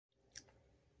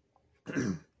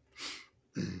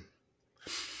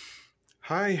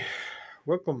Hi,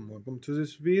 welcome to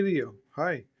this video.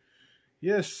 Hi,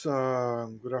 yes,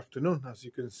 good afternoon. As you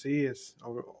can see, it's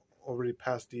already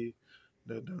past the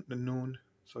noon,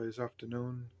 so it's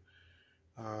afternoon.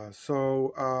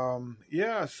 So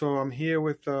I'm here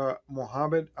with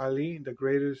Muhammad Ali, the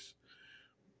greatest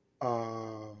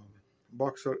uh,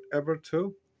 boxer ever,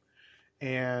 too.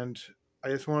 And I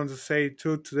just wanted to say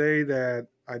too today that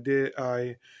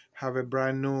I have a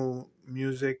brand new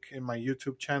music in my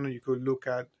YouTube channel. You could look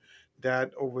at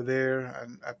that over there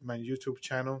and at my YouTube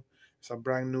channel. It's a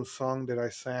brand new song that I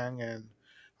sang and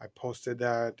I posted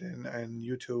that in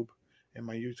YouTube in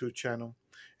my YouTube channel.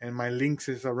 And my links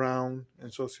is around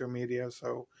in social media,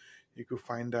 so you could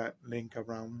find that link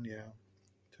around, yeah,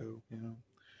 too.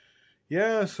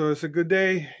 Yeah, so it's a good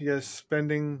day. Yes,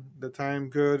 spending the time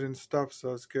good and stuff,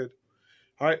 so it's good.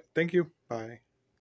 All right, thank you. Bye.